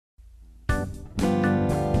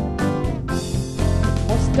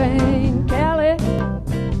Mustang, Callie.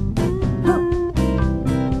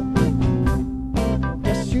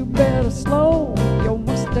 Guess you better slow your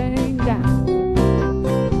Mustang down.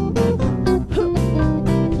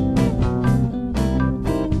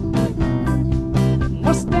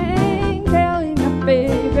 Mustang, Callie, now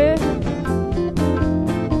baby,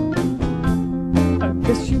 I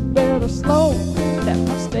guess you better slow that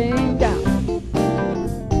Mustang down.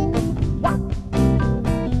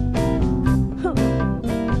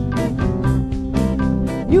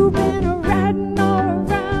 You've been riding all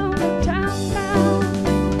around the town now.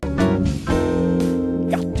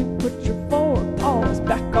 Got to put your forward paws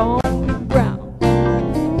back on the ground.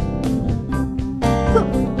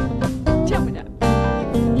 Tell me that.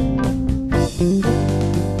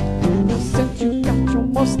 Now since you got your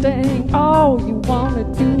Mustang, all you wanna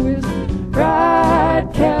do is ride,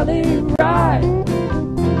 Callie, ride.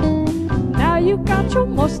 Now you got your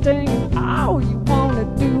Mustang, and all you wanna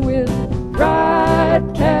do is ride,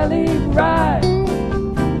 Callie, ride.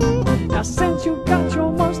 Now since you got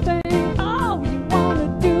your Mustang, all you wanna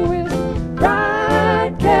do is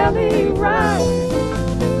ride, Callie, ride.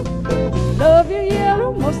 Love your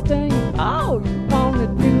yellow Mustang, all you wanna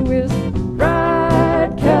do is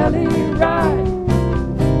ride, Callie, ride.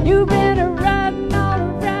 You've been riding all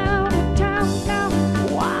around the town now.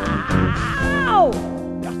 Wow!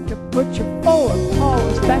 Got to put your forward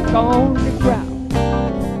paws back on the ground.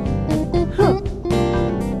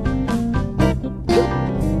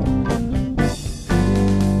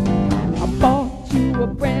 A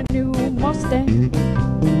brand new Mustang,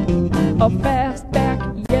 a fastback,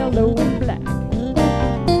 yellow and black.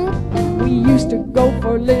 We used to go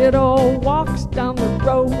for little walks down the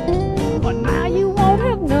road, but now you won't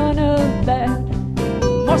have none of that.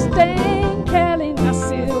 Mustang, Callie, now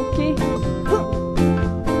Silky,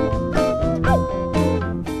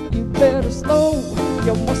 you better slow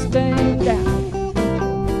your Mustang down.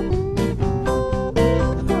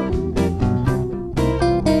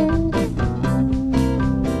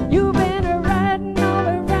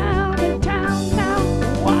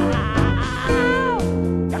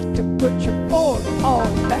 Put your forward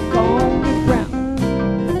paws back on the ground.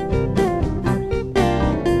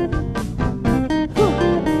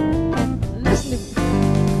 Listen to me.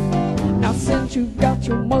 Now since you got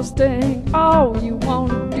your Mustang, all you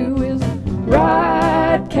wanna do is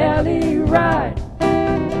ride, Callie, ride.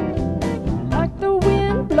 Like the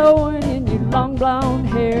wind blowing in your long blonde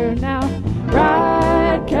hair now.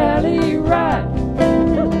 Ride, Callie, ride.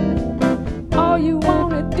 All you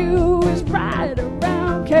wanna do is ride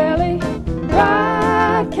around, Callie.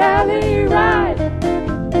 Ride, Callie, ride.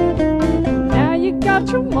 Now you got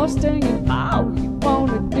your Mustang, and all you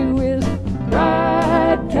wanna do is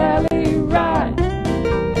ride, Callie, ride.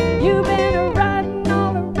 You've been riding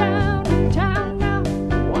all around the town now.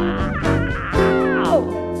 Wow!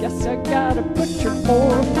 Guess I gotta put your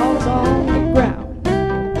forward paws on the ground.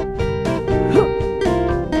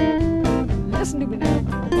 Listen to me now.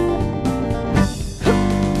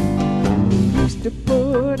 You used to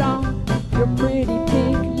put on your pretty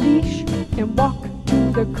pink leash and walk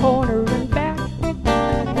to the corner and back.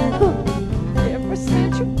 Ever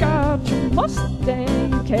since you got your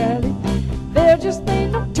Mustang, Callie, there just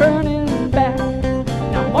ain't no turning back.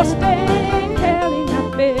 Now Mustang, Callie, now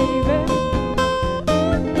baby,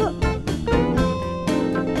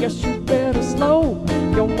 guess you better slow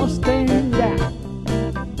your Mustang down.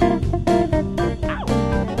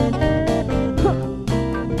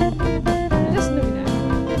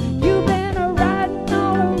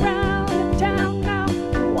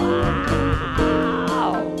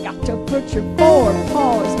 Put your forward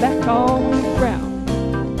paws back on the ground.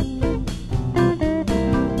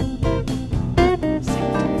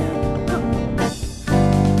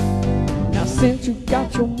 Now since you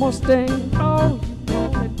got your Mustang, all you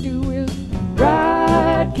wanna do is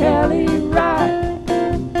ride, Callie, ride.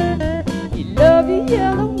 You love your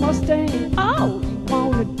yellow Mustang, all you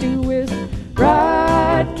wanna do is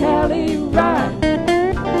ride, Callie, ride.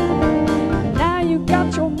 Now you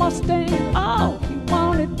got your Mustang, all you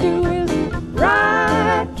wanna do is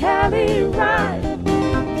ride, Callie, ride.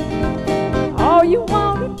 All you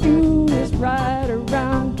wanna do is ride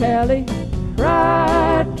around, Callie.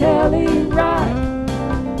 Ride, Callie, ride.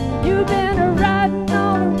 You've been riding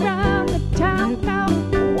all around the town now.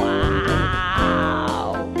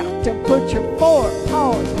 Wow! Got to put your forward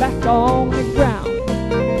paws back on the ground.